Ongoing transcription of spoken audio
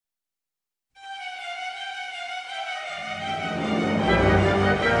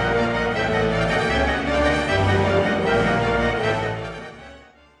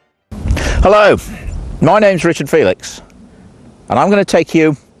Hello, my name's Richard Felix and I'm going to take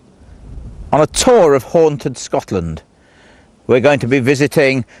you on a tour of haunted Scotland. We're going to be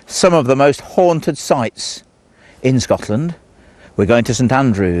visiting some of the most haunted sites in Scotland. We're going to St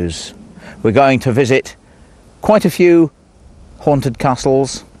Andrews. We're going to visit quite a few haunted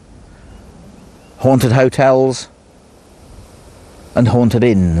castles, haunted hotels and haunted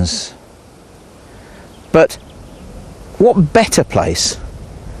inns. But what better place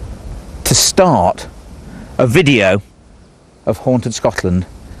to start a video of haunted Scotland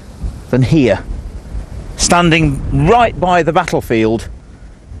than here, standing right by the battlefield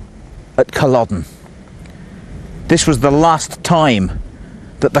at Culloden. This was the last time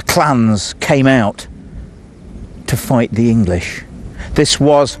that the clans came out to fight the English. This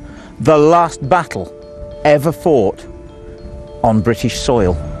was the last battle ever fought on British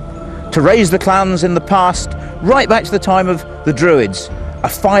soil. To raise the clans in the past, right back to the time of the Druids, a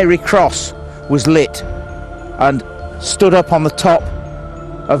fiery cross was lit and stood up on the top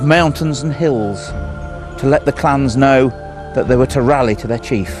of mountains and hills to let the clans know that they were to rally to their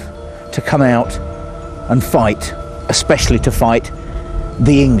chief, to come out and fight, especially to fight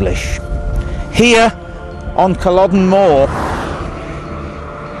the English. Here on Culloden Moor,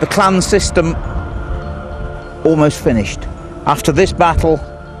 the clan system almost finished. After this battle,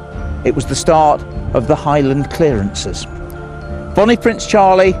 it was the start of the Highland clearances. Bonnie Prince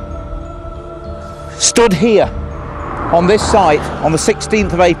Charlie stood here on this site on the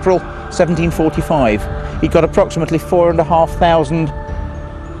 16th of April 1745. He got approximately 4,500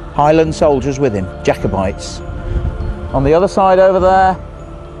 Highland soldiers with him, Jacobites. On the other side over there,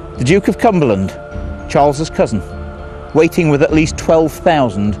 the Duke of Cumberland, Charles's cousin, waiting with at least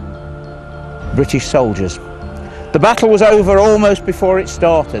 12,000 British soldiers. The battle was over almost before it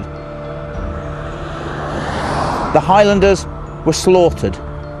started. The Highlanders were slaughtered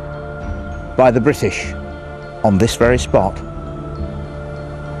by the British on this very spot,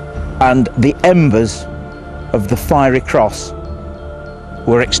 and the embers of the fiery cross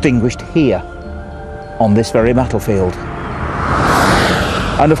were extinguished here on this very battlefield.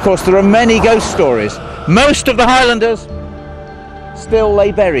 And of course there are many ghost stories. Most of the Highlanders still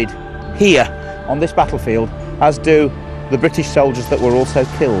lay buried here on this battlefield, as do the British soldiers that were also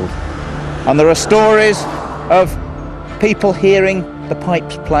killed. And there are stories of people hearing the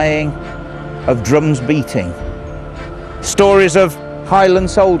pipes playing, of drums beating, stories of Highland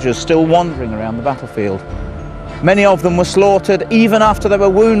soldiers still wandering around the battlefield. Many of them were slaughtered even after they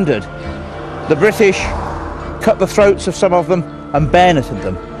were wounded. The British cut the throats of some of them and bayoneted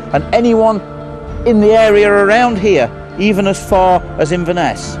them, and anyone in the area around here, even as far as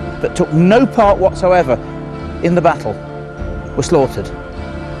Inverness, that took no part whatsoever in the battle, were slaughtered.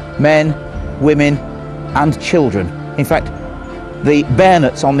 Men, women and children. In fact, the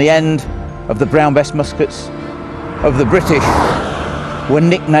bayonets on the end of the brown-bess muskets of the British were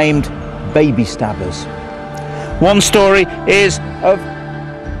nicknamed baby stabbers. One story is of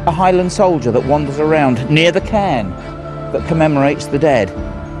a Highland soldier that wanders around near the cairn that commemorates the dead.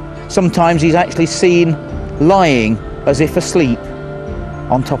 Sometimes he's actually seen lying as if asleep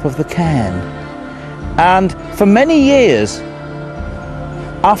on top of the cairn. And for many years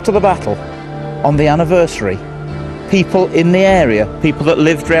after the battle, on the anniversary, people in the area, people that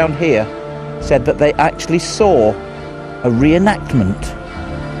lived round here, said that they actually saw a reenactment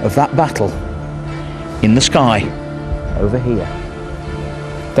of that battle in the sky over here.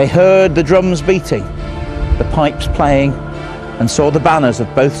 They heard the drums beating, the pipes playing, and saw the banners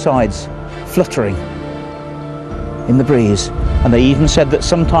of both sides fluttering in the breeze. And they even said that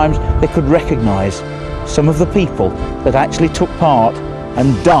sometimes they could recognise some of the people that actually took part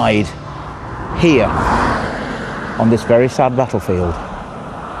and died here on this very sad battlefield.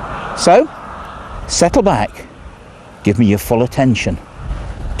 So, settle back, give me your full attention,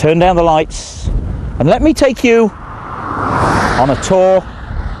 turn down the lights, and let me take you on a tour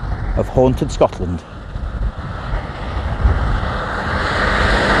of haunted Scotland.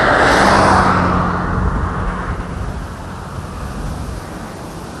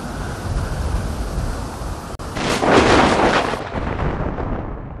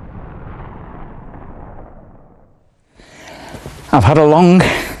 I've had a long,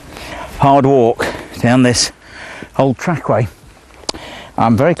 hard walk down this old trackway.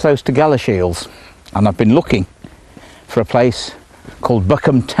 I'm very close to Galashiels, and I've been looking for a place called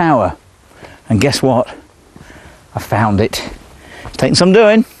Buckham Tower, and guess what? I found it. It's taken some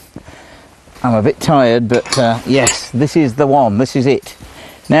doing. I'm a bit tired, but yes, this is the one, this is it.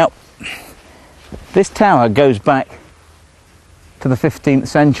 Now, this tower goes back to the 15th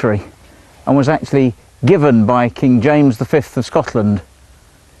century and was actually given by King James V of Scotland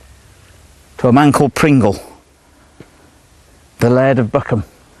to a man called Pringle, the Laird of Buckham.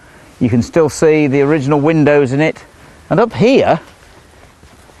 You can still see the original windows in it, and up here,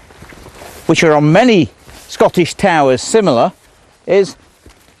 which are on many Scottish towers similar, is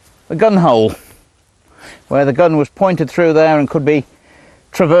the gun hole, where the gun was pointed through there and could be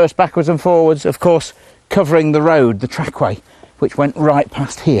traversed backwards and forwards, of course covering the road, the trackway, which went right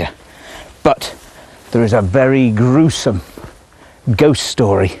past here. But there is a very gruesome ghost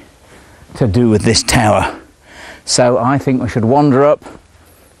story to do with this tower, so I think we should wander up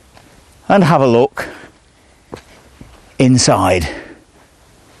and have a look inside.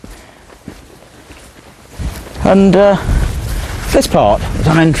 And this part that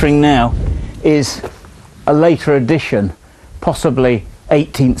I'm entering now is a later addition, possibly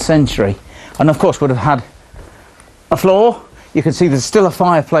 18th century, and of course would have had a floor. You can see there's still a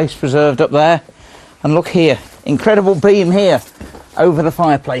fireplace preserved up there, and look here, incredible beam here over the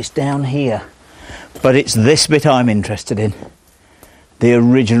fireplace down here. But it's this bit I'm interested in, the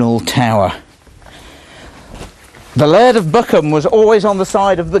original tower. The Laird of Buckham was always on the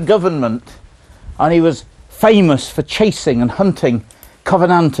side of the government, and he was famous for chasing and hunting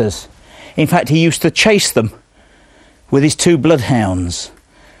Covenanters. In fact, he used to chase them with his 2 bloodhounds.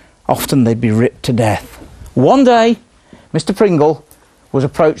 Often they'd be ripped to death. One day, Mr. Pringle was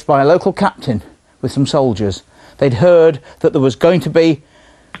approached by a local captain with some soldiers. They'd heard that there was going to be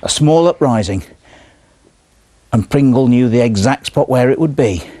a small uprising, and Pringle knew the exact spot where it would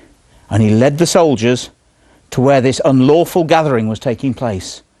be, and he led the soldiers to where this unlawful gathering was taking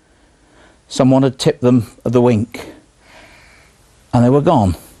place. Someone had tipped them of the wink, and they were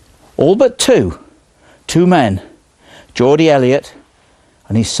gone. All but two men, Geordie Elliot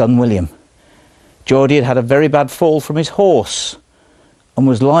and his son William. Geordie had had a very bad fall from his horse and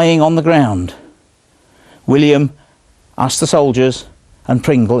was lying on the ground. William asked the soldiers and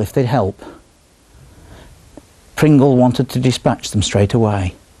Pringle if they'd help. Pringle wanted to dispatch them straight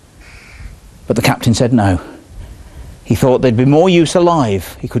away, but the captain said no. He thought they'd be more use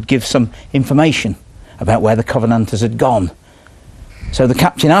alive. He could give some information about where the Covenanters had gone. So the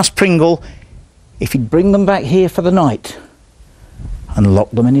captain asked Pringle if he'd bring them back here for the night and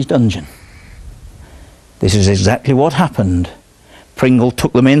lock them in his dungeon. This is exactly what happened. Pringle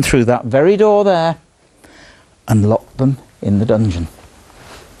took them in through that very door there and locked them in the dungeon.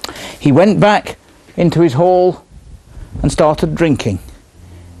 He went back into his hall and started drinking.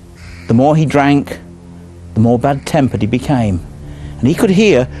 The more he drank, the more bad-tempered he became, and he could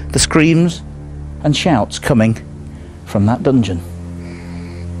hear the screams and shouts coming from that dungeon.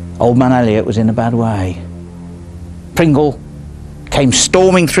 Old man Elliot was in a bad way. Pringle came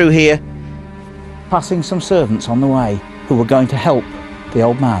storming through here, passing some servants on the way who were going to help the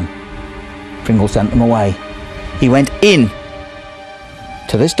old man. Pringle sent them away. He went in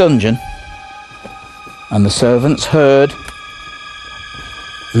to this dungeon, and the servants heard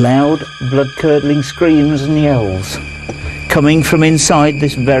loud, blood-curdling screams and yells coming from inside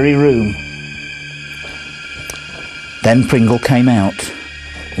this very room. Then Pringle came out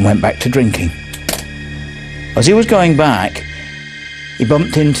and went back to drinking. As he was going back, he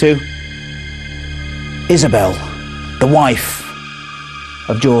bumped into Isabel, the wife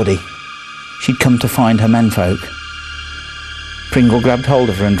of Geordie. She'd come to find her menfolk. Pringle grabbed hold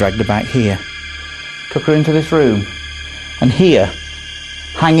of her and dragged her back here, took her into this room, and here,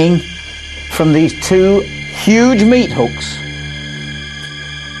 hanging from these 2 huge meat hooks,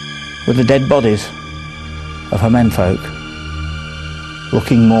 were the dead bodies of her menfolk,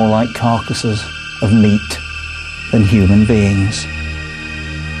 looking more like carcasses of meat than human beings.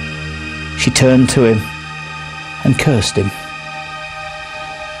 She turned to him and cursed him.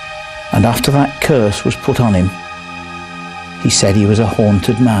 And after that curse was put on him, he said he was a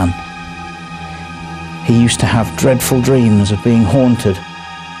haunted man. He used to have dreadful dreams of being haunted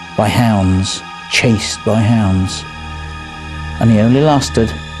by hounds, chased by hounds. And he only lasted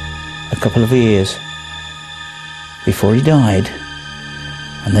a couple of years before he died.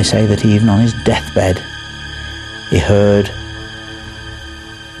 And they say that even on his deathbed, he heard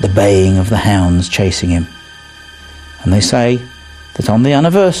the baying of the hounds chasing him. And they say that on the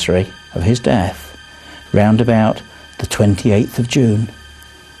anniversary of his death, round about the 28th of June,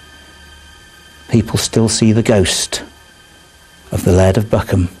 people still see the ghost of the Laird of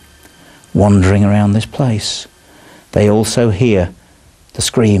Buckham wandering around this place. They also hear the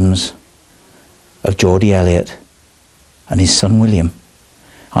screams of Geordie Elliot and his son William.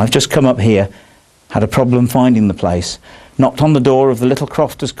 I've just come up here, had a problem finding the place, knocked on the door of the little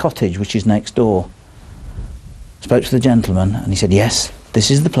crofter's cottage, which is next door. Spoke to the gentleman, and he said, yes, this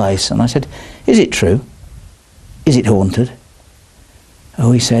is the place. And I said, is it true? Is it haunted?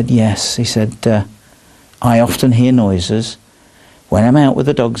 Oh, he said, yes. He said, I often hear noises. When I'm out with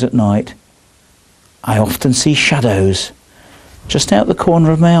the dogs at night, I often see shadows just out the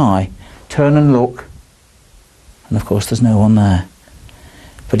corner of my eye. Turn and look, and of course there's no one there.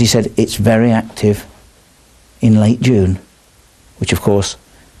 But he said it's very active in late June, which of course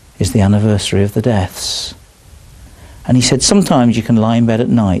is the anniversary of the deaths. And he said sometimes you can lie in bed at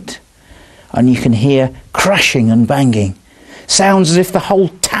night and you can hear crashing and banging. Sounds as if the whole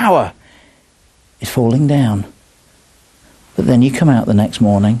tower is falling down. But then you come out the next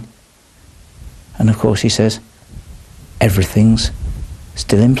morning and of course he says everything's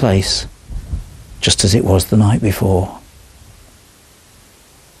still in place, just as it was the night before.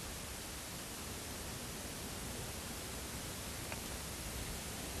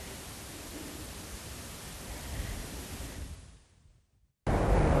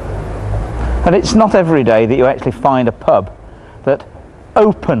 And it's not every day that you actually find a pub that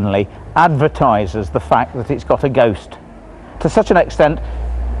openly advertises the fact that it's got a ghost, to such an extent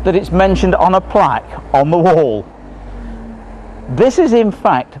that it's mentioned on a plaque on the wall. This is in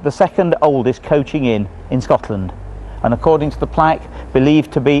fact the second oldest coaching inn in Scotland, and according to the plaque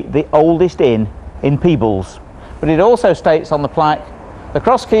believed to be the oldest inn in Peebles. But it also states on the plaque the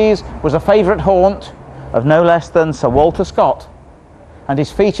Cross Keys was a favourite haunt of no less than Sir Walter Scott, and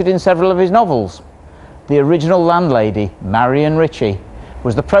is featured in several of his novels. The original landlady, Marion Ritchie,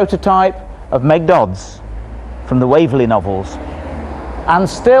 was the prototype of Meg Dodds from the Waverley novels, and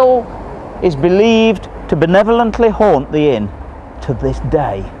still is believed to benevolently haunt the inn to this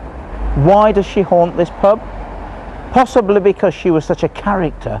day. Why does she haunt this pub? Possibly because she was such a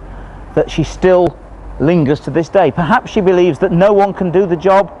character that she still lingers to this day. Perhaps she believes that no one can do the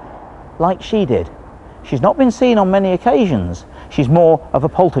job like she did. She's not been seen on many occasions. She's more of a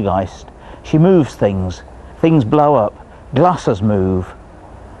poltergeist. She moves things, things blow up, glasses move.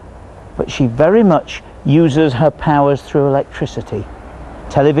 But she very much uses her powers through electricity.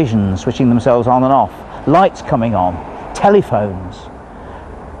 Televisions switching themselves on and off, lights coming on, telephones.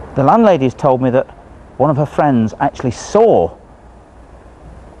 The landlady's told me that one of her friends actually saw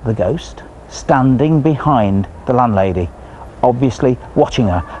the ghost standing behind the landlady, obviously watching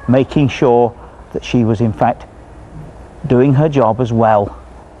her, making sure that she was in fact doing her job as well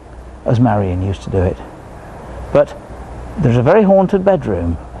as Marion used to do it. But there's a very haunted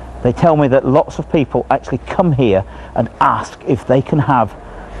bedroom. They tell me that lots of people actually come here and ask if they can have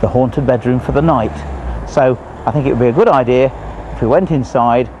the haunted bedroom for the night. So I think it would be a good idea if we went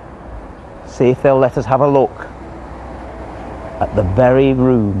inside, see if they'll let us have a look at the very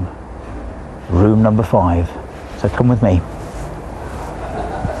room number 5. So come with me.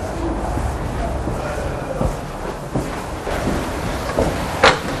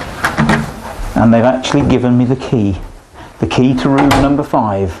 And they've actually given me the key to room number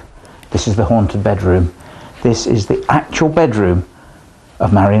 5. This is the haunted bedroom. This is the actual bedroom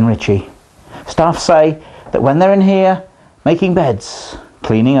of Marion Ritchie. Staff say that when they're in here making beds,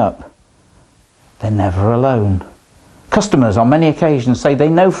 cleaning up, they're never alone. Customers on many occasions say they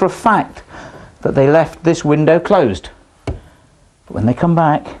know for a fact that they left this window closed, but when they come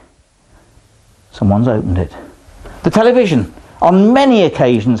back, someone's opened it. The television on many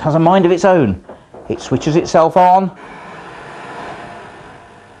occasions has a mind of its own. It switches itself on,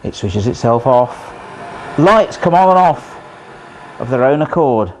 it switches itself off. Lights come on and off of their own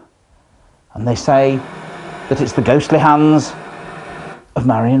accord, and they say that it's the ghostly hands of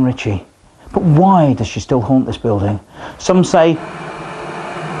Marion Ritchie. But why does she still haunt this building? Some say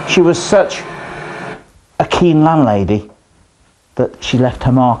she was such a keen landlady that she left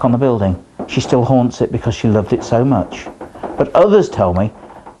her mark on the building. She still haunts it because she loved it so much. But others tell me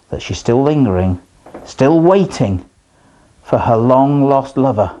that she's still lingering, still waiting for her long lost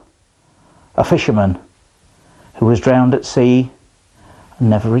lover, a fisherman who was drowned at sea and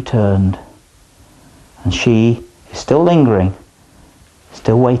never returned. And she is still lingering,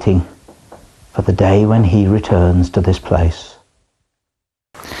 still waiting for the day when he returns to this place.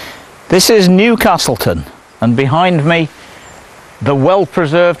 This is Newcastleton, and behind me the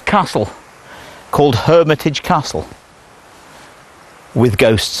well-preserved castle called Hermitage Castle, with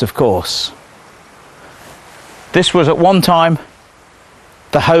ghosts of course. This was at one time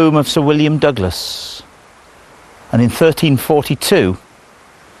the home of Sir William Douglas, and in 1342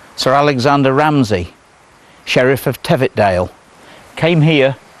 Sir Alexander Ramsay, Sheriff of Teviotdale, came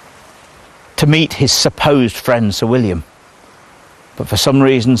here to meet his supposed friend Sir William. But for some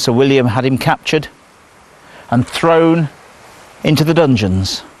reason Sir William had him captured and thrown into the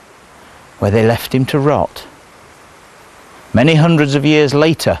dungeons, where they left him to rot. Many hundreds of years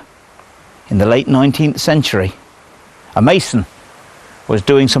later, in the late 19th century, a mason was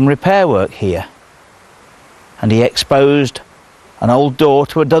doing some repair work here, and he exposed an old door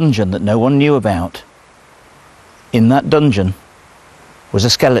to a dungeon that no one knew about. In that dungeon was a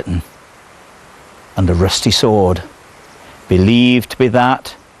skeleton and a rusty sword, believed to be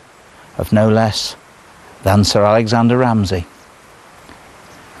that of no less than Sir Alexander Ramsay.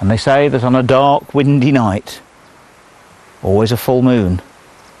 And they say that on a dark, windy night, always a full moon,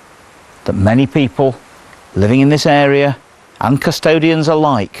 that many people living in this area, and custodians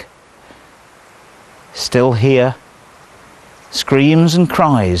alike, still hear screams and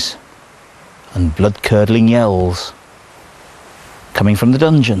cries and blood-curdling yells coming from the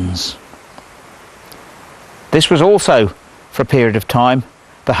dungeons. This was also, for a period of time,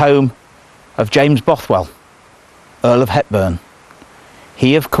 the home of James Bothwell, Earl of Hepburn.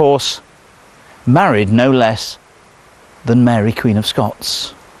 He, of course, married no less than Mary, Queen of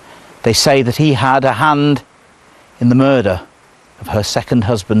Scots. They say that he had a hand in the murder of her second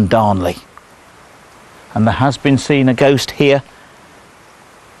husband, Darnley. And there has been seen a ghost here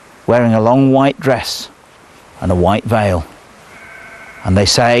wearing a long white dress and a white veil. And they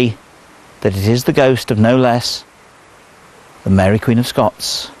say that it is the ghost of no less than Mary, Queen of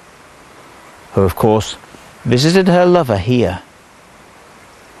Scots, who of course visited her lover here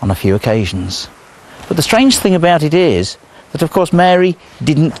on a few occasions. But the strange thing about it is that of course Mary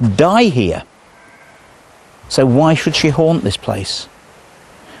didn't die here. So why should she haunt this place?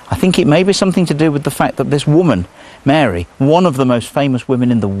 I think it may be something to do with the fact that this woman, Mary, one of the most famous women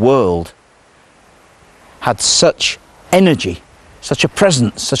in the world, had such energy, such a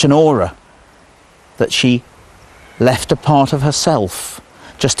presence, such an aura, that she left a part of herself.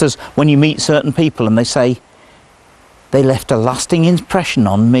 Just as when you meet certain people and they say, they left a lasting impression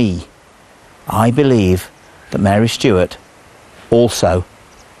on me. I believe that Mary Stuart also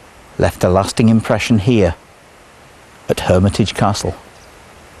left a lasting impression here at Hermitage Castle.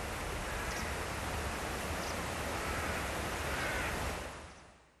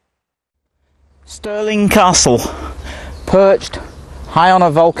 Stirling Castle, perched high on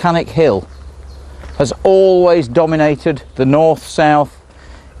a volcanic hill, has always dominated the north-south,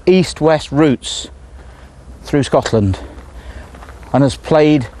 east-west routes through Scotland and has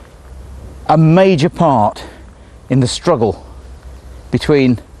played a major part in the struggle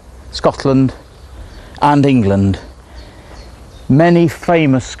between Scotland and England. Many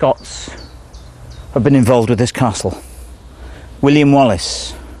famous Scots have been involved with this castle. William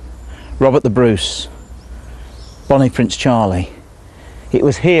Wallace, Robert the Bruce, Bonnie Prince Charlie. It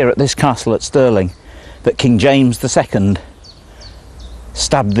was here at this castle at Stirling that King James II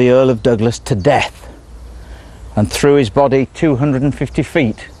stabbed the Earl of Douglas to death and threw his body 250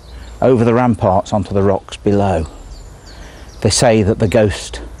 feet over the ramparts onto the rocks below. They say that the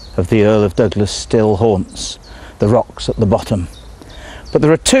ghost of the Earl of Douglas still haunts the rocks at the bottom. But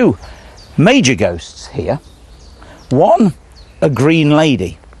there are two major ghosts here. One, a green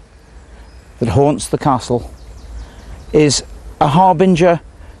lady that haunts the castle, is a harbinger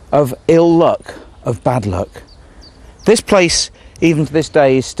of ill luck, of bad luck. This place, even to this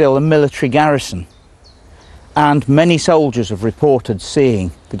day, is still a military garrison, and many soldiers have reported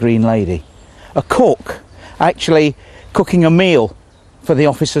seeing the Green Lady. A cook actually cooking a meal for the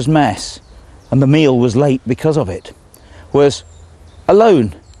officers' mess, and the meal was late because of it, was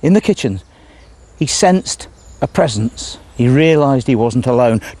alone in the kitchen. He sensed a presence. He realised he wasn't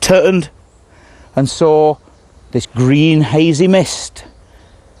alone, turned and saw this green hazy mist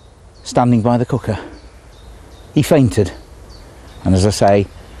standing by the cooker. He fainted, and as I say,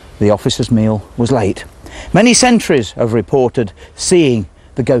 the officer's meal was late. Many sentries have reported seeing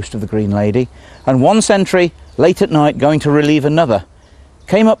the ghost of the Green Lady, and one sentry, late at night going to relieve another,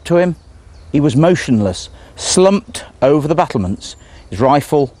 came up to him. He was motionless, slumped over the battlements, his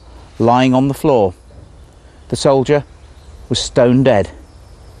rifle lying on the floor. The soldier was stone dead,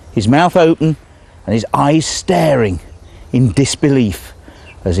 his mouth open and his eyes staring in disbelief,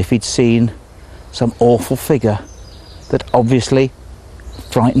 as if he'd seen some awful figure that obviously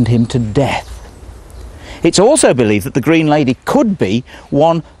frightened him to death. It's also believed that the Green Lady could be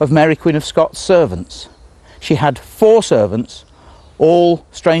one of Mary Queen of Scots' servants. She had 4 servants, all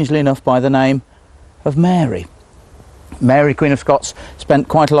strangely enough by the name of Mary. Mary Queen of Scots spent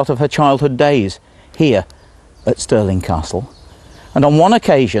quite a lot of her childhood days here at Stirling Castle, and on one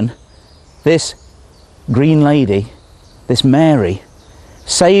occasion this Green Lady, this Mary,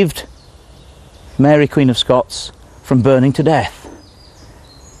 saved Mary Queen of Scots from burning to death.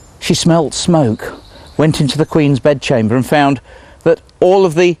 She smelt smoke, went into the Queen's bedchamber and found that all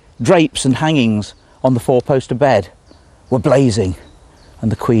of the drapes and hangings on the 4-poster bed were blazing,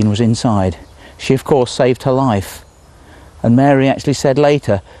 and the Queen was inside. She of course saved her life, And Mary actually said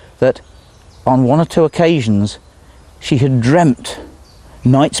later that on one or two occasions she had dreamt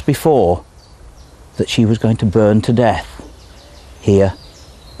nights before that she was going to burn to death here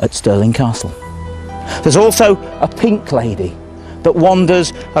at Stirling Castle. There's also a pink lady that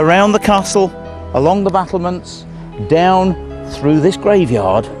wanders around the castle, along the battlements, down through this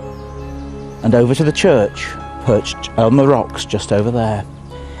graveyard and over to the church perched on the rocks just over there.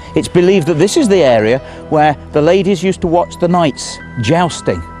 It's believed that this is the area where the ladies used to watch the knights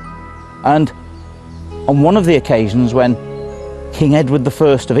jousting, and on one of the occasions when King Edward I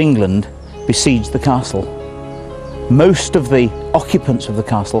of England besieged the castle, most of the occupants of the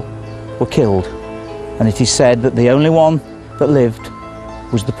castle were killed, and it is said that the only one that lived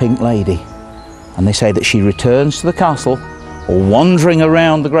was the Pink Lady. And they say that she returns to the castle, or wandering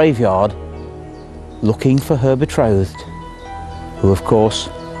around the graveyard looking for her betrothed, who of course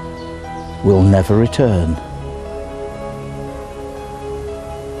will never return.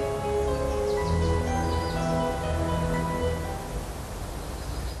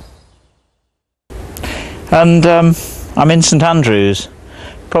 And I'm in St Andrews,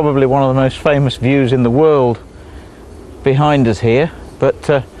 probably one of the most famous views in the world behind us here, but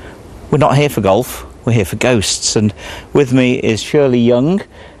we're not here for golf, we're here for ghosts, and with me is Shirley Young.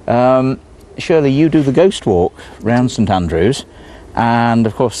 Shirley, you do the ghost walk round St Andrews, and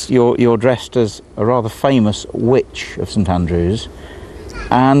of course you're dressed as a rather famous witch of St Andrews,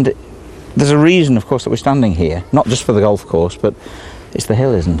 and there's a reason of course that we're standing here, not just for the golf course, but it's the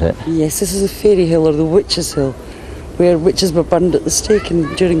hill, isn't it? Yes, this is the Fairy Hill, or the Witches' Hill, where witches were burned at the stake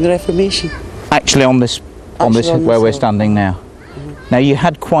during the Reformation. Actually on this where we're standing now. Now you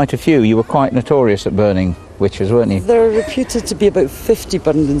had quite a few, you were quite notorious at burning witches, weren't you? There are reputed to be about 50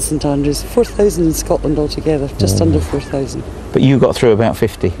 burned in St Andrews, 4,000 in Scotland altogether, just under 4,000. But you got through about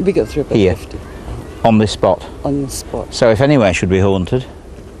 50? We got through about here, 50. On this spot? On this spot. So if anywhere should be haunted,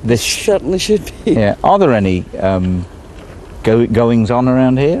 this certainly should be. Yeah. Are there any goings on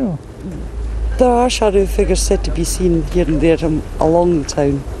around here? Or? There are shadow figures said to be seen here and there along the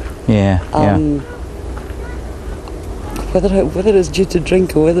town. Yeah, yeah. Whether it's due to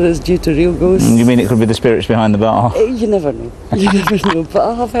drink or whether it's due to real ghosts. You mean it could be the spirits behind the bar? You never know. You never know. But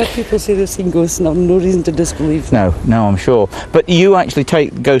I have heard people say they've seen ghosts and I've no reason to disbelieve them. No, I'm sure. But you actually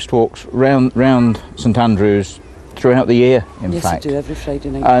take ghost walks round St Andrews throughout the year, in fact. Yes, I do, every Friday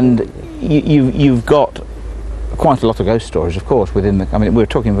night. And you've got quite a lot of ghost stories, of course, within the... I mean, we're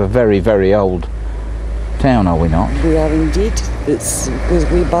talking of a very, very old town, are we not? We are indeed. It goes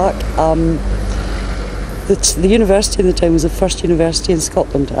way back. The university in the town was the first university in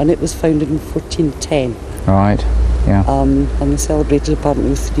Scotland, and it was founded in 1410. Right, yeah. And they celebrated apparently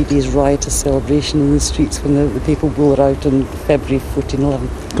with 3 days riotous celebration in the streets when the people bowled out in February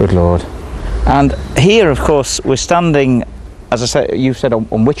 1411. Good Lord. And here, of course, we're standing, as I said, you said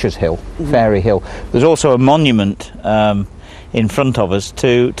on Witches' Hill, Fairy Hill. There's also a monument in front of us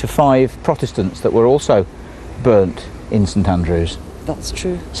to 5 Protestants that were also burnt in St Andrews. That's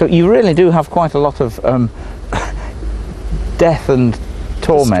true. So you really do have quite a lot of death and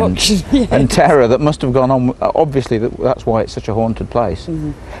torment and terror that must have gone on. Obviously, that's why it's such a haunted place.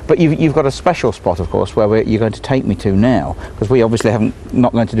 But you've got a special spot, of course, where you're going to take me to now, because we obviously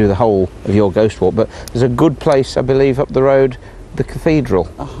not going to do the whole of your ghost walk, but there's a good place, I believe, up the road, the cathedral.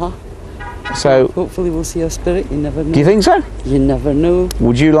 So hopefully we'll see a spirit. You never know. Do you think so? You never know.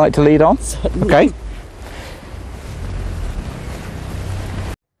 Would you like to lead on? Certainly. Okay.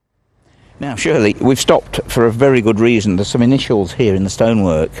 Now, Shirley, we've stopped for a very good reason. There's some initials here in the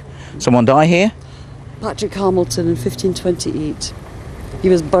stonework. Someone die here? Patrick Hamilton in 1528. He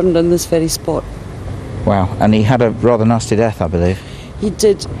was burned on this very spot. Wow, and he had a rather nasty death, I believe. He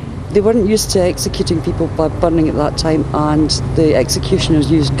did. They weren't used to executing people by burning at that time, and the executioners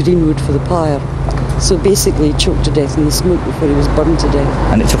used green wood for the pyre. So basically he choked to death in the smoke before he was burned to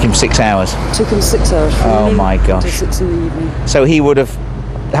death. And it took him 6 hours? It took him 6 hours. Oh my gosh. Until 6 in the evening. So he would have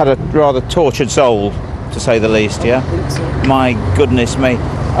had a rather tortured soul, to say the least, yeah? I think so. My goodness me.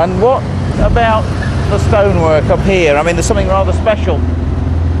 And what about the stonework up here? I mean, there's something rather special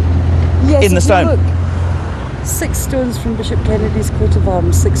in the stone. Look, 6 stones from Bishop Kennedy's coat of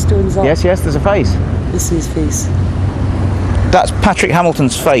arms, 6 stones up. Yes, there's a face. This is his face. That's Patrick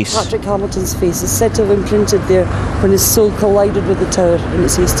Hamilton's face. Patrick Hamilton's face is said to have imprinted there when his soul collided with the tower in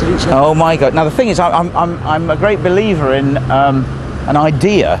its haste to reach heaven. Oh my God. Now the thing is, I'm a great believer in an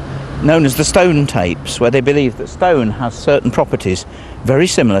idea known as the stone tapes, where they believe that stone has certain properties very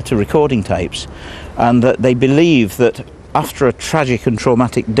similar to recording tapes, and that they believe that after a tragic and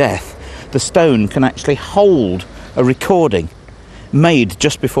traumatic death, the stone can actually hold a recording, made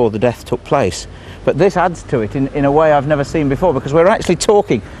just before the death took place. But this adds to it in a way I've never seen before, because we're actually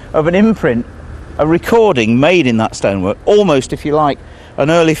talking of an imprint, a recording made in that stonework, almost, if you like, an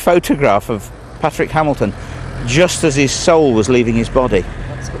early photograph of Patrick Hamilton just as his soul was leaving his body.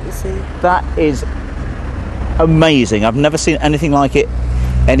 That's what they say. That is amazing. I've never seen anything like it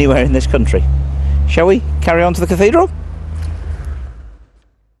anywhere in this country. Shall we carry on to the cathedral?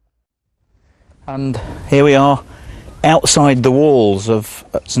 And here we are outside the walls of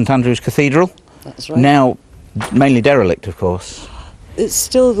St Andrew's Cathedral. That's right. Now mainly derelict, of course. It's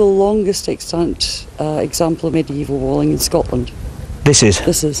still the longest extant example of medieval walling in Scotland. This is?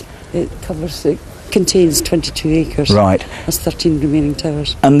 This is. It contains 22 acres. Right. Has 13 remaining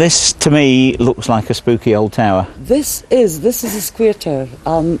towers. And this, to me, looks like a spooky old tower. This is a square tower,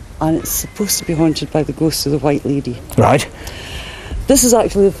 and it's supposed to be haunted by the ghost of the White Lady. Right. This is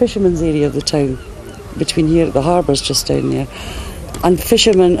actually the fishermen's area of the town, between here, the harbour's just down there. And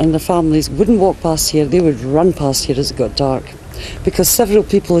fishermen and their families wouldn't walk past here, they would run past here as it got dark. Because several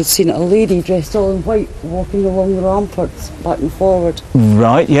people had seen a lady dressed all in white walking along the ramparts, back and forward.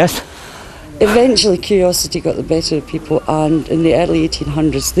 Right, yes. Eventually curiosity got the better of people, and in the early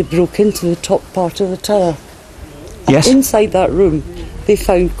 1800s they broke into the top part of the tower. Yes. And inside that room they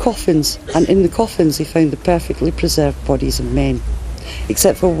found coffins, and in the coffins they found the perfectly preserved bodies of men,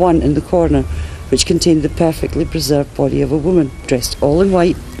 except for one in the corner, which contained the perfectly preserved body of a woman, dressed all in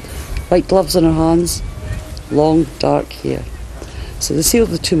white, white gloves on her hands, long dark hair. So they sealed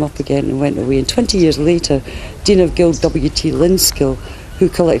the tomb up again and went away. And 20 years later, Dean of Guild W.T. Linskill, who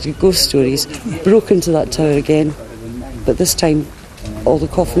collected ghost stories, broke into that tower again. But this time, all the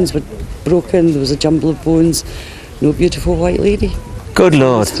coffins were broken, there was a jumble of bones, no beautiful white lady. Good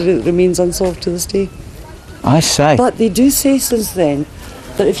Lord. It remains unsolved to this day. I say. But they do say since then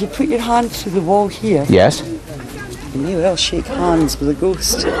that if you put your hand through the wall here, Yes. you may well shake hands with a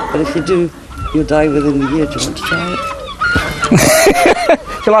ghost. But if you do, you'll die within the year. Do you want to try it?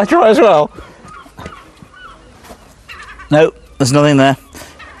 Shall I try as well? No, there's nothing there.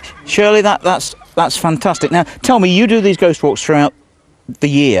 Shirley, that's fantastic. Now, tell me, you do these ghost walks throughout the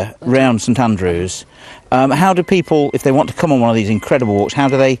year round St Andrews. How do people, if they want to come on one of these incredible walks, how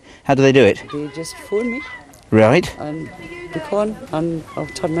do they do it? They just phone me. Right. And book on, and I'll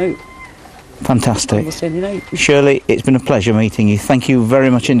turn out. Fantastic. Almost any night. Shirley, it's been a pleasure meeting you. Thank you very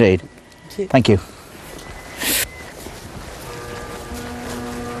much indeed. Thank you.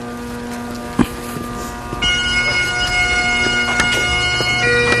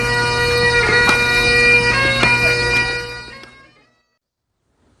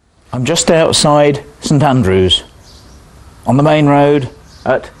 I'm just outside St Andrews, on the main road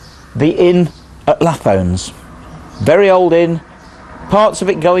at the inn at Laphones. Very old inn, parts of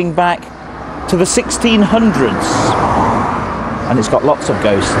it going back to the 1600s, and it's got lots of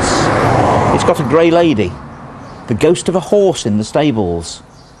ghosts. It's got a grey lady, the ghost of a horse in the stables,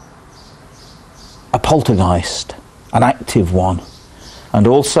 a poltergeist, an active one, and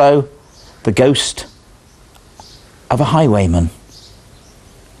also the ghost of a highwayman,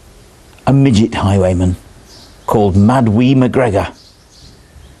 a midget highwayman called Mad Wee McGregor.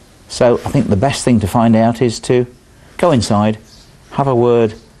 So I think the best thing to find out is to go inside, have a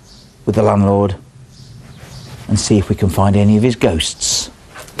word with the landlord, and see if we can find any of his ghosts.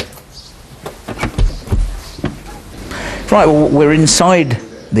 Right, well, we're inside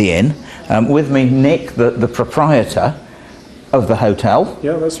the inn. With me, Nick, the proprietor of the hotel.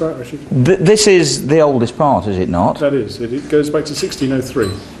 Yeah, that's right, Richard. This is the oldest part, is it not? That is. It goes back to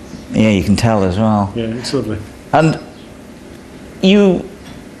 1603. Yeah, you can tell as well. Yeah, it's lovely. And you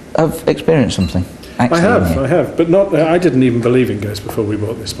have experienced something, actually. I have, but not. I didn't even believe in ghosts before we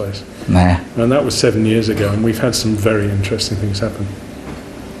bought this place. Nah. And that was 7 years ago, and we've had some very interesting things happen.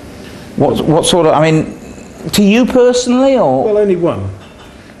 What sort of, I mean, to you personally, or? Well, only one.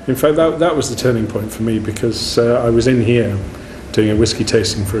 In fact, that was the turning point for me, because I was in here doing a whiskey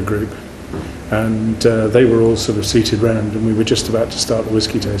tasting for a group, and they were all sort of seated round, and we were just about to start the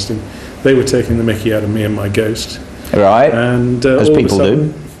whiskey tasting. They were taking the mickey out of me and my ghost. Right. And as all people of a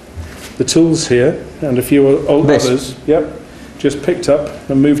sudden, do. The tools here and a few others, yep, just picked up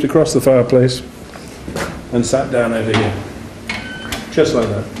and moved across the fireplace and sat down over here, just like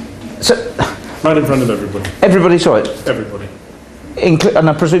that. So, right in front of everybody. Everybody saw it. Everybody. And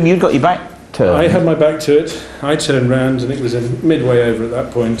I presume you'd got your back turned. I had my back to it. I turned round, and it was midway over at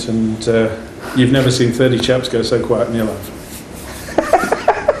that point, and you've never seen 30 chaps go so quiet in your life.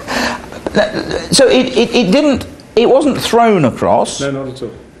 So it didn't. It wasn't thrown across. No, not at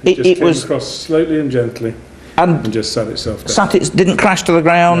all. It just came was across slowly and gently, and just sat itself down. Didn't crash to the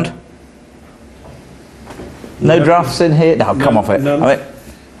ground. No drafts in here? No, come off it. None. I mean,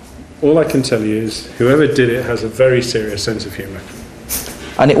 all I can tell you is whoever did it has a very serious sense of humour.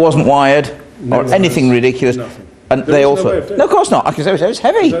 and it wasn't wired or anything ridiculous. Nothing. And There they was also... no way of doing No, of course not. I can say it was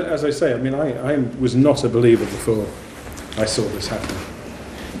heavy. As I say, I mean, I was not a believer before I saw this happen.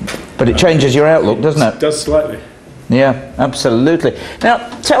 But it changes your outlook, doesn't It it? does slightly. Yeah, absolutely. Now,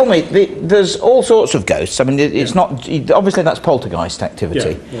 tell me, there's all sorts of ghosts. I mean, it's not... Obviously, that's poltergeist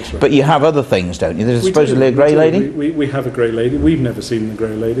activity. Yeah, that's right. But you have other things, don't you? There's We supposedly do, a grey we do. lady? We have a grey lady. We've never seen the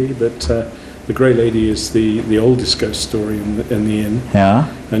grey lady, but the grey lady is the oldest ghost story in the inn.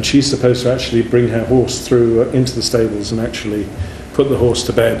 Yeah. And she's supposed to actually bring her horse through into the stables and actually put the horse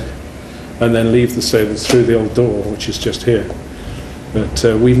to bed and then leave the stables through the old door, which is just here. But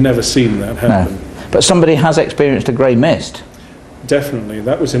we've never seen that happen. No. But somebody has experienced a grey mist. Definitely.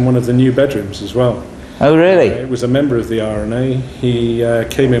 That was in one of the new bedrooms as well. Oh, really? It was a member of the RNA. He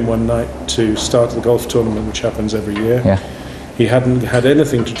came in one night to start the golf tournament, which happens every year. Yeah. He hadn't had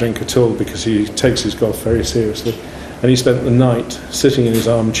anything to drink at all because he takes his golf very seriously. And he spent the night sitting in his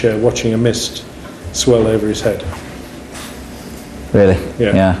armchair watching a mist swirl over his head. Really?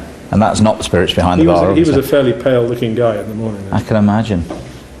 Yeah. And that's not the spirits behind the bar, He was a obviously. fairly pale-looking guy in the morning. I can imagine.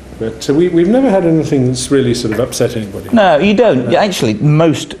 But we've never had anything that's really sort of upset anybody. No, you don't. Yeah, actually,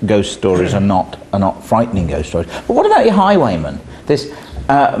 most ghost stories are not frightening ghost stories. But what about your highwayman? This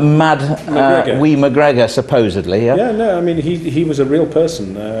mad McGregor. wee McGregor, supposedly. Yeah. Yeah, no, I mean, he was a real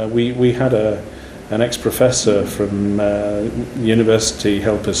person. We had an ex-professor from university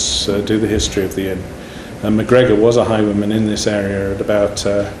help us do the history of the inn. And McGregor was a highwayman in this area at about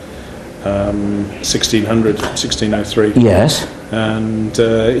 1600, 1603. Yes. And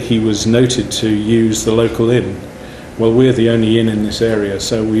he was noted to use the local inn. Well, we're the only inn in this area,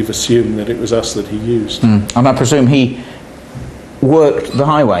 so we've assumed that it was us that he used. And I presume he worked the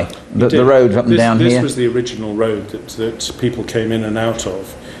highway, the roads up and down this here. was the original road that people came in and out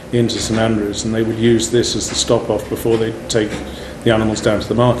of into St Andrews, and they would use this as the stop-off before they take the animals down to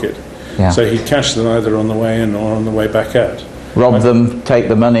the market. Yeah. So he'd catch them either on the way in or on the way back out. Rob them, take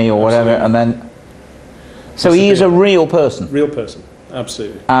the money or whatever, and then... So he is a real person. Real person,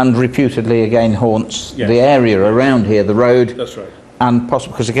 absolutely. And reputedly, again, haunts Yes. the area around here, the road. That's right. And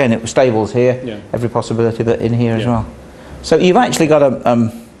possible, because again, it was stables here. Yeah. Every possibility that in here as Yeah. well. So you've actually got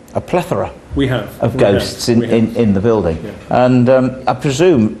a plethora We have. of We ghosts have. We have. in the building. Yeah. And I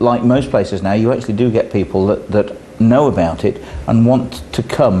presume, like most places now, you actually do get people that know about it and want to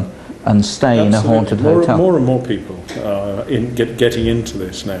come and stay in a haunted hotel. More and more people are getting into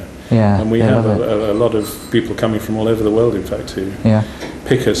this now. Yeah, and we they have love it. a lot of people coming from all over the world, in fact, who Yeah.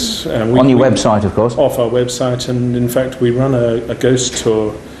 pick us. On your website, of course. Off our website, and in fact we run a ghost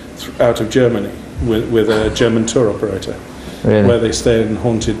tour out of Germany with a German tour operator, Really? where they stay in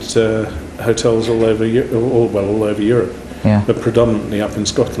haunted hotels all over Europe, Yeah. but predominantly up in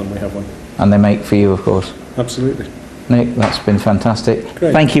Scotland we have one. And they make for you, of course. Absolutely. Nick, that's been fantastic.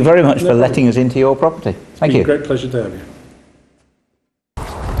 Great. Thank you very much for problem. letting us into your property. Thank It's been you. a great pleasure to have you.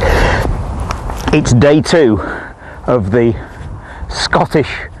 It's day 2 of the Scottish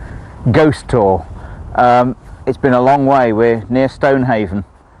ghost tour. It's been a long way. We're near Stonehaven.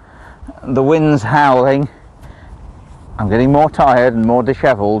 The wind's howling. I'm getting more tired and more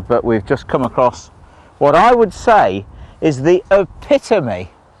dishevelled, but we've just come across what I would say is the epitome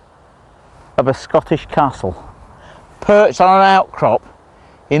of a Scottish castle, perched on an outcrop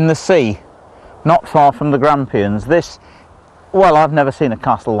in the sea, not far from the Grampians. This, well, I've never seen a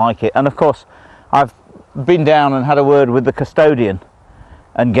castle like it, and of course I've been down and had a word with the custodian,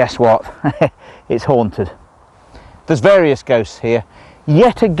 and guess what? It's haunted. There's various ghosts here.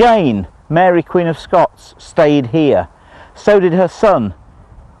 Yet again, Mary Queen of Scots stayed here. So did her son,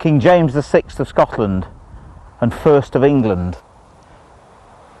 King James VI of Scotland and First of England.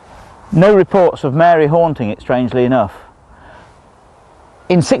 No reports of Mary haunting it, strangely enough.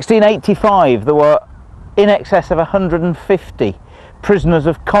 In 1685 there were in excess of 150 prisoners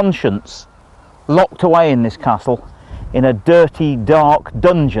of conscience locked away in this castle in a dirty, dark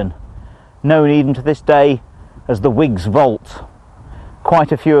dungeon known even to this day as the Whig's Vault.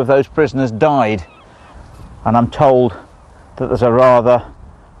 Quite a few of those prisoners died, and I'm told that there's a rather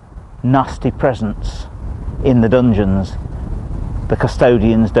nasty presence in the dungeons. The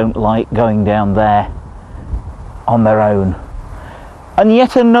custodians don't like going down there on their own. And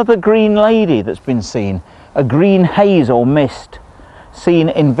yet another green lady that's been seen, a green haze or mist, seen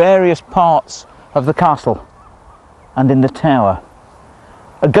in various parts of the castle and in the tower.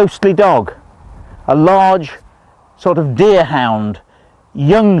 A ghostly dog, a large sort of deerhound,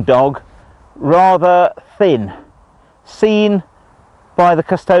 young dog, rather thin, seen by the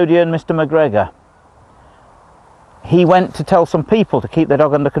custodian, Mr. McGregor. he went to tell some people to keep the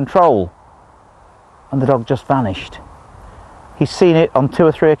dog under control, and the dog just vanished. He's seen it on 2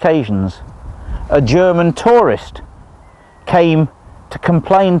 or 3 occasions. A German tourist came to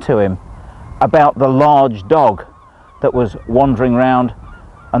complain to him about the large dog that was wandering around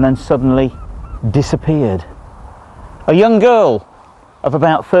and then suddenly disappeared. A young girl of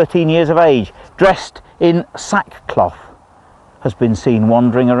about 13 years of age, dressed in sackcloth, has been seen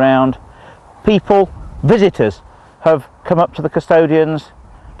wandering around. People, visitors, have come up to the custodians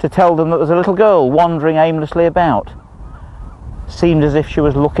to tell them that there's a little girl wandering aimlessly about. Seemed as if she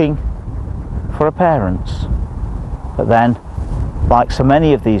was looking for her parents. But then, like so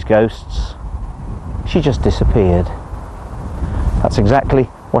many of these ghosts, she just disappeared. That's exactly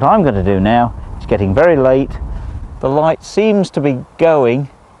what I'm going to do now. It's getting very late. The light seems to be going,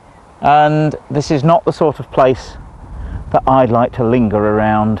 and this is not the sort of place that I'd like to linger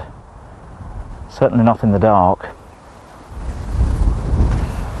around. Certainly not in the dark.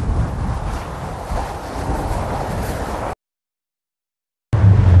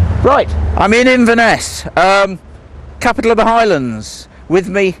 Right, I'm in Inverness, capital of the Highlands. With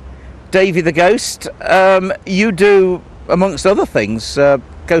me, Davy the Ghost. You do, amongst other things,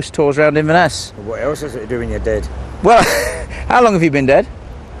 ghost tours around Inverness. What else is it to do when you're dead? Well, how long have you been dead?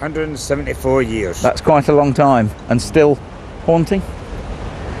 174 years. That's quite a long time. And still haunting?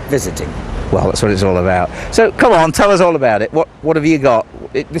 Visiting. Well, that's what it's all about. So, come on, tell us all about it. What have you got?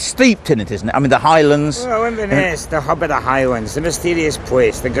 It's steeped in it, isn't it? I mean, the Highlands... Well, Inverness, the hub of the Highlands, the mysterious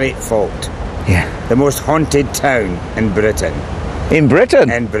place, the Great Fault. Yeah. The most haunted town in Britain. In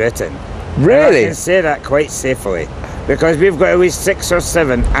Britain? In Britain. Really? And I can say that quite safely, because we've got at least 6 or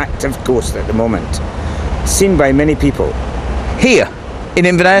 7 active ghosts at the moment, seen by many people. Here? In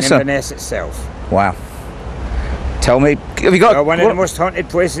Inverness? In Inverness itself. Wow. Tell me, have you got... One of the most haunted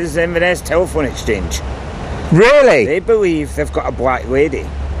places in Inverness, telephone exchange. Really? They believe they've got a black lady.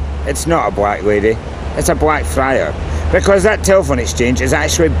 It's not a black lady, it's a black friar. Because that telephone exchange is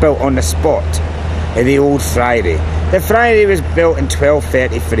actually built on the spot in the old friary. The friary was built in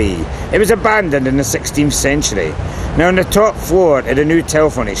 1233. It was abandoned in the 16th century. Now on the top floor of the new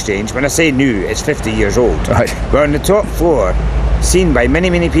telephone exchange, when I say new, it's 50 years old. Right. But on the top floor, seen by many,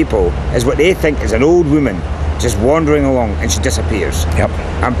 many people, is what they think is an old woman just wandering along, and she disappears. Yep.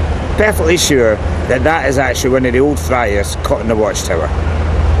 I'm perfectly sure that that is actually one of the old friars caught in the watchtower.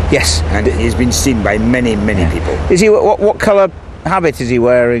 Yes. And he's been seen by many, many people. Is he, what colour habit is he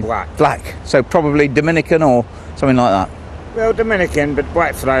wearing? Black. Black. So probably Dominican or something like that. Well, Dominican, but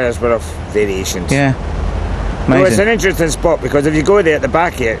black friars were of variations. Yeah. Well, it's Amazing. an interesting spot, because if you go there at the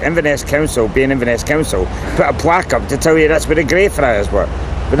back here, Inverness Council, being Inverness Council, put a plaque up to tell you that's where the grey friars were.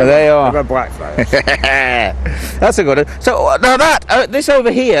 But They are. They were black friars. That's a good one. So now this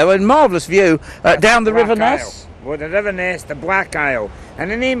over here, a marvellous view down the Black River Isle. Ness. Well, the River Ness, the Black Isle. And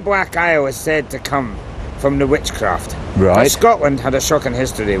the name Black Isle is said to come from the witchcraft. Right. Now, Scotland had a shocking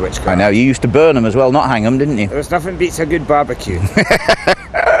history of witchcraft. I know, you used to burn them as well, not hang them, didn't you? There was nothing beats a good barbecue.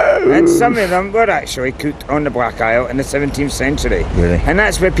 And some of them were actually cooked on the Black Isle in the 17th century. Really? And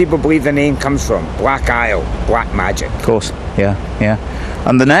that's where people believe the name comes from. Black Isle, black magic. Of course, yeah.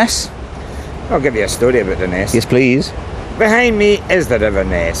 And the Ness? I'll give you a story about the Ness. Yes, please. Behind me is the River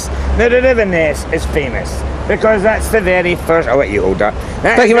Ness. Now, the River Ness is famous because that's the very first... I'll let you hold that.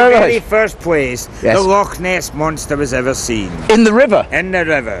 That's the very first place Yes. the Loch Ness Monster was ever seen. In the river? In the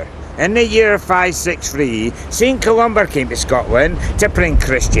river. In the year 563, St Columba came to Scotland to bring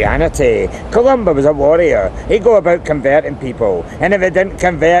Christianity. Columba was a warrior. He'd go about converting people, and if they didn't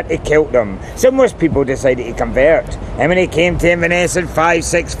convert, he killed them. So most people decided to convert. And when he came to Inverness in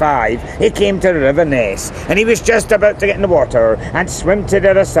 565, he came to the River Ness, and he was just about to get in the water and swim to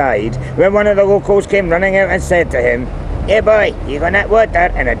the other side when one of the locals came running out and said to him, "Hey boy, you go in that water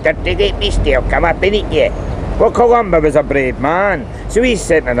and a dirty great beast will come up and eat you." Well, Columba was a brave man, so he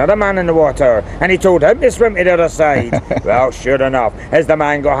sent another man in the water, and he told him to swim to the other side. Well, sure enough, as the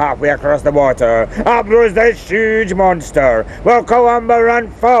man got halfway across the water, up rose this huge monster. Well, Columba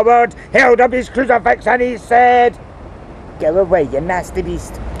ran forward, held up his crucifix, and he said, "Go away, you nasty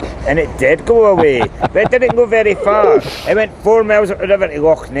beast." And it did go away, but it didn't go very far. It went 4 miles up the river to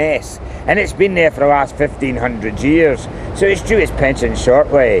Loch Ness, and it's been there for the last 1,500 years, so it's due its pension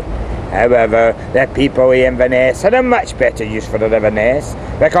shortly. However, the people of Inverness had a much better use for the River Ness,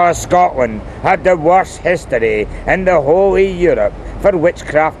 because Scotland had the worst history in the whole of Europe for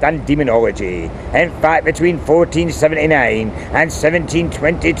witchcraft and demonology. In fact, between 1479 and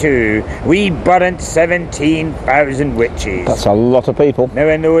 1722, we burnt 17,000 witches. That's a lot of people. Now,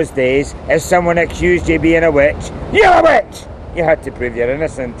 in those days, if someone accused you of being a witch, you're a witch! You had to prove your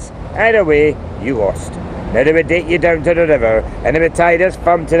innocence. Either way, you lost. Now they would take you down to the river and they would tie this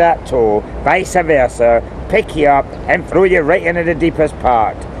thumb to that toe, vice versa, pick you up and throw you right into the deepest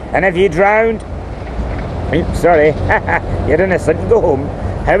part. And if you drowned, oops, sorry, you're innocent and go home.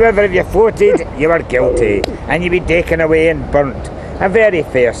 However, if you floated, you were guilty and you'd be taken away and burnt. A very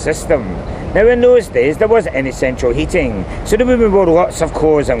fair system. Now in those days there wasn't any central heating, so the women wore lots of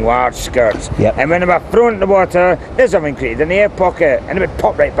clothes and large skirts. Yep. And when they were thrown in the water, this oven created an air pocket and it would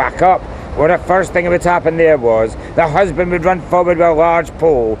pop right back up. Well, the first thing that would happen there was the husband would run forward with a large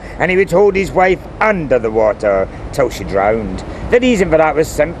pole and he would hold his wife under the water till she drowned. The reason for that was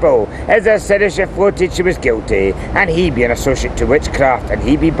simple. As I said, if she floated, she was guilty, and he'd be an associate to witchcraft and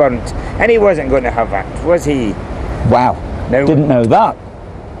he'd be burnt, and he wasn't going to have that, was he? Wow, Now, didn't know that.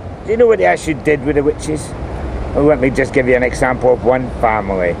 do you know what they actually did with the witches? Well, let me just give you an example of one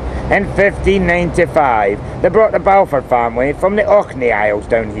family. In 1595, they brought the Balfour family from the Orkney Isles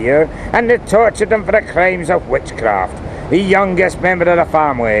down here, and they tortured them for the crimes of witchcraft. The youngest member of the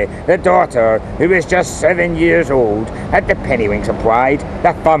family, the daughter, who was just 7 years old, had the pennywinks applied,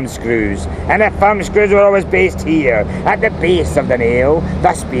 the thumb screws, and the thumb screws were always based here, at the base of the nail,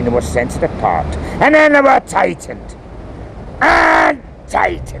 thus being the most sensitive part. And then they were tightened, and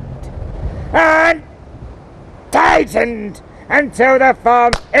tightened, and tightened, until the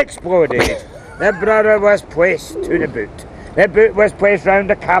thumb exploded. The brother was placed to the boot. The boot was placed round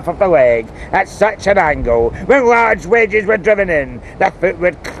the calf of the leg at such an angle, when large wedges were driven in, the foot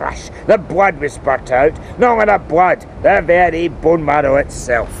would crush, the blood would spurt out, not only the blood, the very bone marrow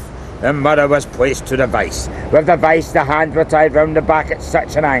itself. The mother was placed to the vice. With the vice, the hands were tied round the back at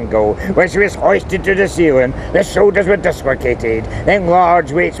such an angle, when she was hoisted to the ceiling, the shoulders were dislocated, then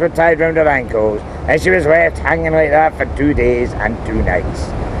large weights were tied round her ankles, and she was left hanging like that for 2 days and 2 nights.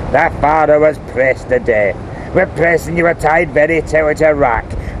 The father was pressed to death. With pressing, you were tied very tightly to a rack.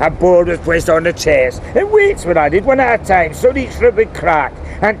 A board was placed on the chest, and weights were added one at a time, so each rib would crack,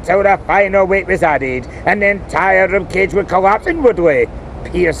 until the final weight was added, and the entire rib cage would collapse inwardly,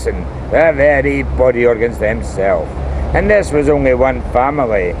 piercing the very body organs themselves. And this was only one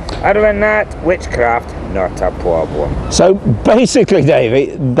family. Other than that, witchcraft, not a problem. So basically,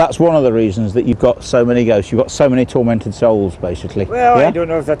 Davey, that's one of the reasons that you've got so many ghosts. You've got so many tormented souls, basically. Well, yeah? I don't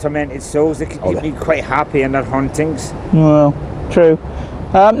know if they're tormented souls. They could keep me quite happy in their hauntings. Well, true.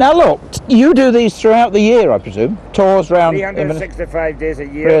 Now look, you do these throughout the year, I presume? Tours around... 365 days a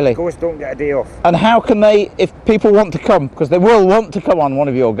year. Really? Ghosts don't get a day off. And how can they, if people want to come, because they will want to come on one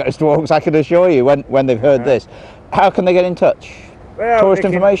of your ghost walks, I can assure you, when they've heard this, how can they get in touch? Well, Tourist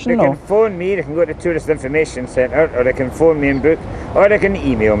information? They can phone me, they can go to the Tourist Information Centre, or they can phone me and book, or they can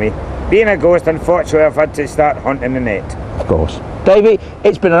email me. Being a ghost, unfortunately, I've had to start hunting the net. Of course. Davey,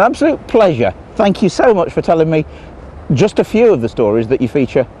 it's been an absolute pleasure. Thank you so much for telling me just a few of the stories that you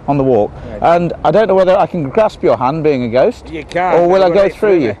feature on the walk. Right. And I don't know whether I can grasp your hand being a ghost. You can. Or will I go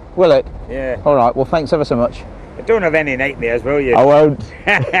through you? Will it? Yeah. All right, well, thanks ever so much. Don't have any nightmares, will you? I won't.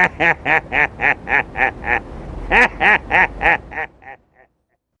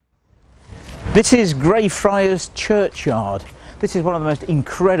 This is Greyfriars Churchyard. This is one of the most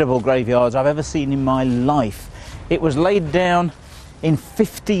incredible graveyards I've ever seen in my life. It was laid down in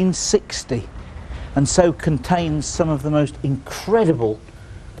 1560 and so contains some of the most incredible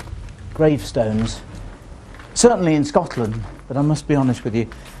gravestones, certainly in Scotland, but I must be honest with you,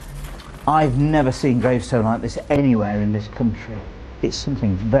 I've never seen gravestone like this anywhere in this country. It's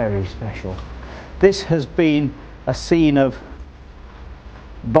something very special. This has been a scene of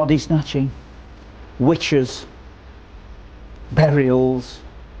body snatching, witches, burials,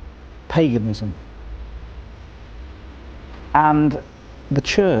 paganism. And the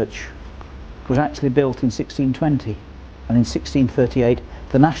church was actually built in 1620, and in 1638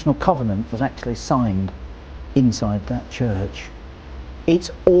 the National Covenant was actually signed inside that church. It's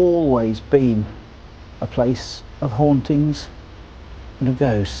always been a place of hauntings and of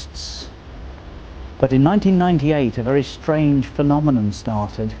ghosts. But in 1998 a very strange phenomenon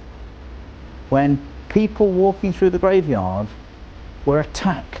started when people walking through the graveyard were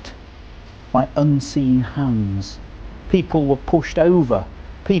attacked by unseen hands. People were pushed over,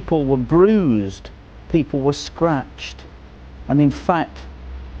 people were bruised, people were scratched, and in fact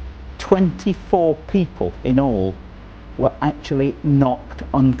 24 people in all were actually knocked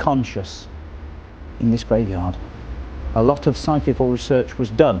unconscious in this graveyard. A lot of psychical research was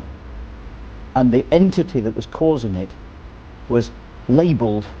done, and the entity that was causing it was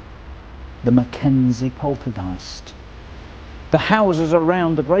labelled the Mackenzie poltergeist. The houses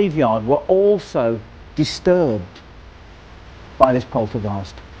around the graveyard were also disturbed by this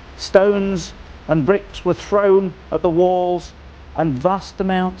poltergeist. Stones and bricks were thrown at the walls, and vast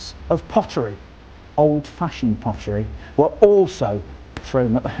amounts of pottery old-fashioned pottery were also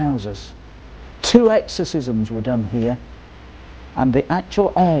thrown at the houses. 2 exorcisms were done here, and the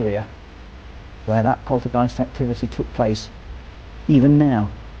actual area where that poltergeist activity took place, even now,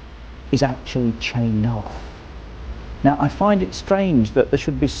 is actually chained off. Now, I find it strange that there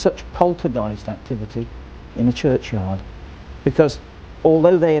should be such poltergeist activity in a churchyard, because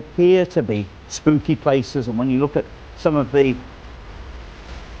although they appear to be spooky places, and when you look at some of the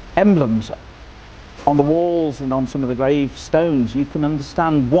emblems on the walls and on some of the gravestones, you can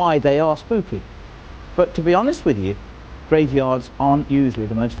understand why they are spooky. But to be honest with you, graveyards aren't usually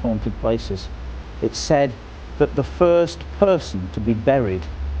the most haunted places. It's said that the first person to be buried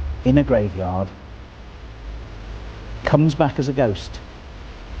in a graveyard comes back as a ghost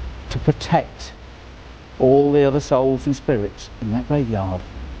to protect all the other souls and spirits in that graveyard.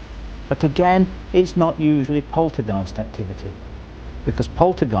 But again, it's not usually poltergeist activity, because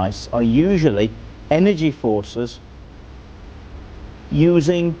poltergeists are usually energy forces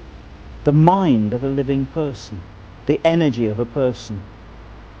using the mind of a living person, the energy of a person,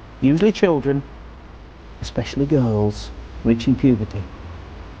 usually children, especially girls reaching puberty.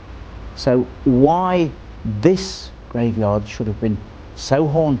 So why this graveyard should have been so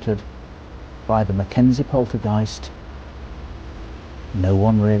haunted by the Mackenzie poltergeist, no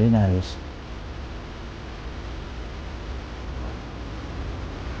one really knows.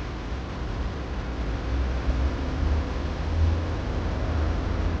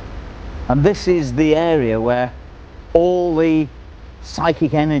 And this is the area where all the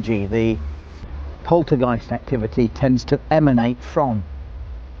psychic energy, the poltergeist activity, tends to emanate from.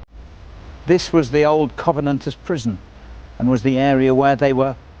 This was the old Covenanters prison, and was the area where they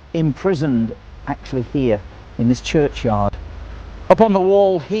were imprisoned, actually here in this churchyard. Up on the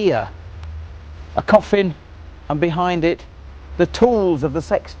wall here, a coffin, and behind it the tools of the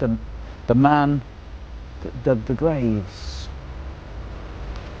sexton, the man that dug the graves.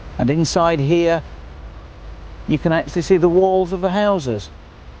 And inside here you can actually see the walls of the houses,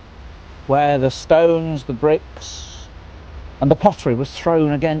 where the stones, the bricks and the pottery was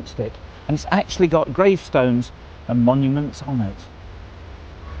thrown against it, and it's actually got gravestones and monuments on it.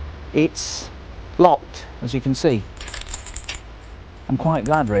 It's locked, as you can see. I'm quite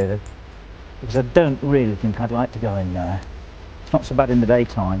glad, really, because I don't really think I'd like to go in there. It's not so bad in the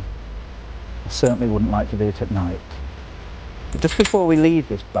daytime. I certainly wouldn't like to do it at night. But just before we leave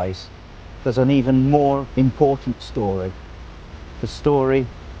this place, there's an even more important story. The story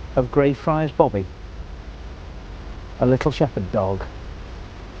of Greyfriars Bobby, a little shepherd dog.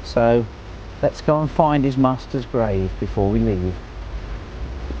 So let's go and find his master's grave before we leave.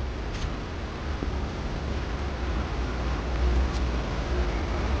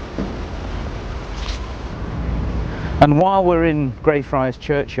 And while we're in Greyfriars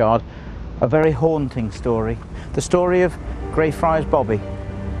churchyard, a very haunting story. The story of Greyfriars Bobby,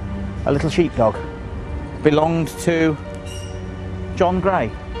 a little sheepdog, belonged to John Gray.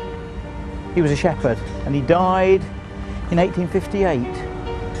 He was a shepherd, and he died in 1858.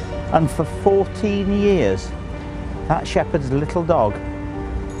 And for 14 years, that shepherd's little dog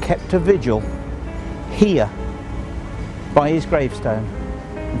kept a vigil here by his gravestone,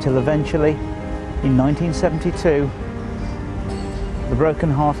 until eventually, in 1972, the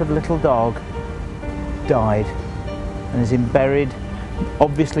broken-hearted little dog died and is buried,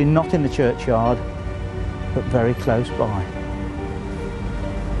 obviously not in the churchyard, but very close by.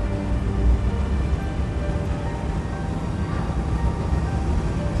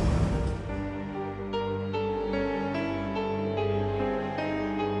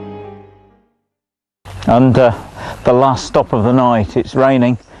 And the last stop of the night, it's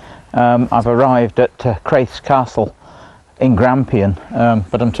raining. I've arrived at Craith's Castle in Grampian,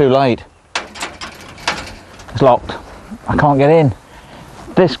 but I'm too late. It's locked. I can't get in.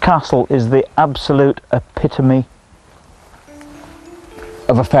 This castle is the absolute epitome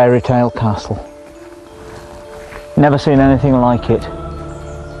of a fairy tale castle. Never seen anything like it.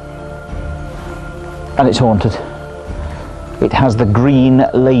 And it's haunted. It has the Green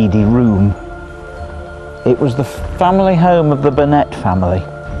Lady Room. It was the family home of the Burnett family,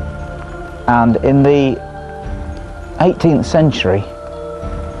 and in the 18th century,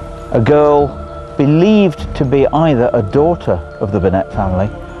 a girl believed to be either a daughter of the Burnett family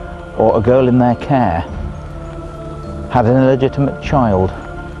or a girl in their care had an illegitimate child.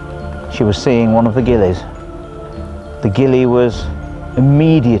 She was seeing one of the gillies. The gilly was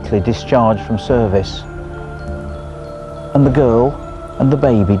immediately discharged from service, and the girl and the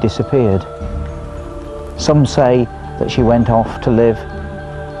baby disappeared. Some say that she went off to live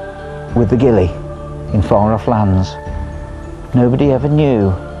with the gilly in far-off lands. Nobody ever knew.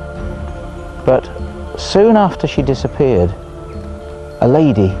 But soon after she disappeared, a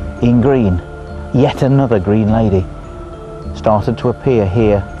lady in green, yet another green lady, started to appear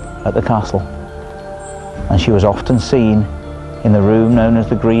here at the castle. And she was often seen in the room known as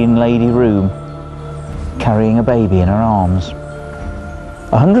the Green Lady Room, carrying a baby in her arms.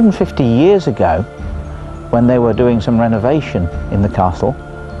 150 years ago, when they were doing some renovation in the castle,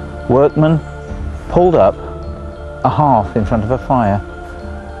 workmen pulled up a hearth in front of a fire,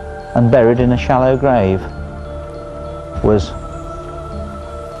 and buried in a shallow grave was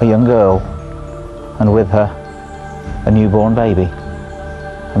a young girl, and with her a newborn baby.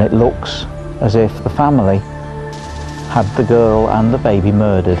 And it looks as if the family had the girl and the baby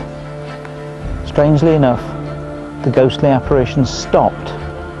murdered. Strangely enough, the ghostly apparitions stopped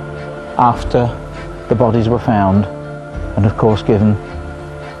after the bodies were found and of course given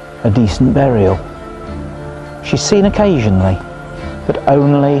a decent burial. She's seen occasionally, but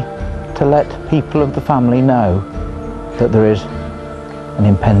only to let people of the family know that there is an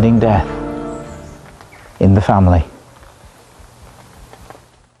impending death in the family.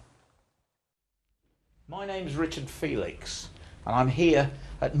 My name's Richard Felix, and I'm here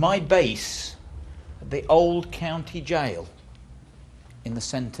at my base at the old county jail in the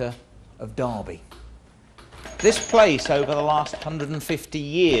centre of Derby. This place over the last 150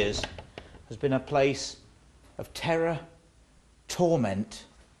 years has been a place of terror, torment,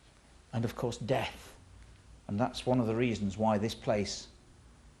 and of course death. And that's one of the reasons why this place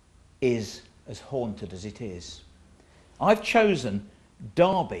is as haunted as it is. I've chosen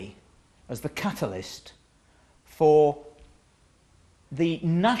Derby as the catalyst for the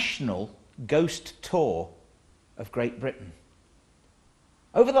national ghost tour of Great Britain.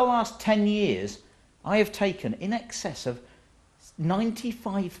 Over the last 10 years, I have taken in excess of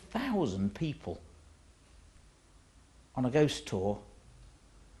 95,000 people on a ghost tour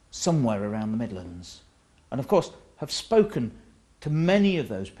somewhere around the Midlands. And of course, have spoken to many of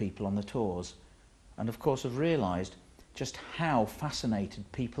those people on the tours, and of course have realised just how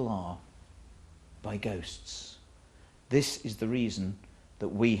fascinated people are by ghosts. This is the reason that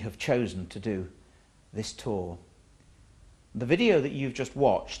we have chosen to do this tour. The video that you've just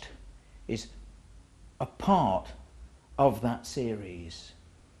watched is a part of that series,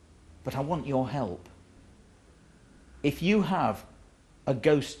 but I want your help. If you have a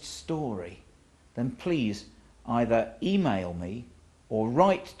ghost story, then please either email me or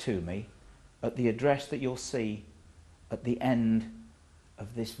write to me at the address that you'll see at the end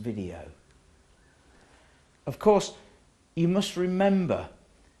of this video. Of course, you must remember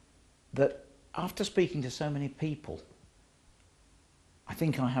that after speaking to so many people, I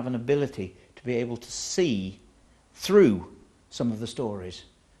think I have an ability to be able to see through some of the stories,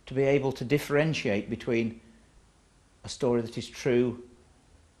 to be able to differentiate between a story that is true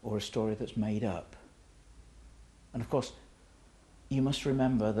or a story that's made up. And of course, you must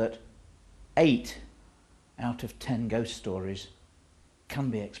remember that 8 out of 10 ghost stories can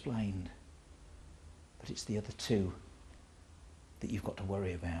be explained, but it's the other 2 that you've got to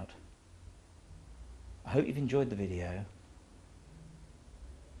worry about. I hope you've enjoyed the video.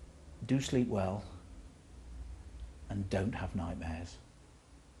 Do sleep well and don't have nightmares.